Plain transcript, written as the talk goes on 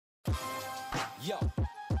Yo,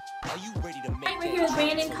 are you ready to make We're here with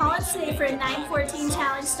Brandon Collins today for a 914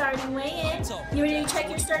 challenge starting weigh-in. You ready to check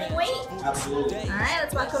your starting weight? Absolutely. Alright,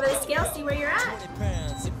 let's walk over the scale, see where you're at.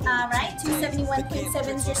 Alright,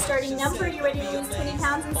 271.7 is your starting number. You ready to lose 20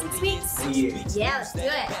 pounds in 6 weeks? Yeah, let's do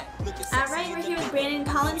it. Alright, we're here with Brandon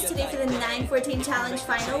Collins today for the 914 challenge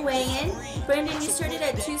final weigh-in. Brandon, you started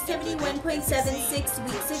at 271.76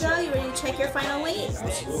 weeks ago. You ready to check your final weight?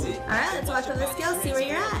 Absolutely. Alright, let's walk over the scale, see where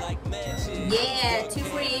you're at. Yeah,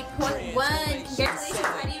 248.1. Congratulations,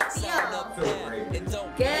 how do you feel? I feel great.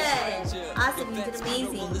 Good. Awesome, you did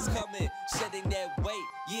amazing.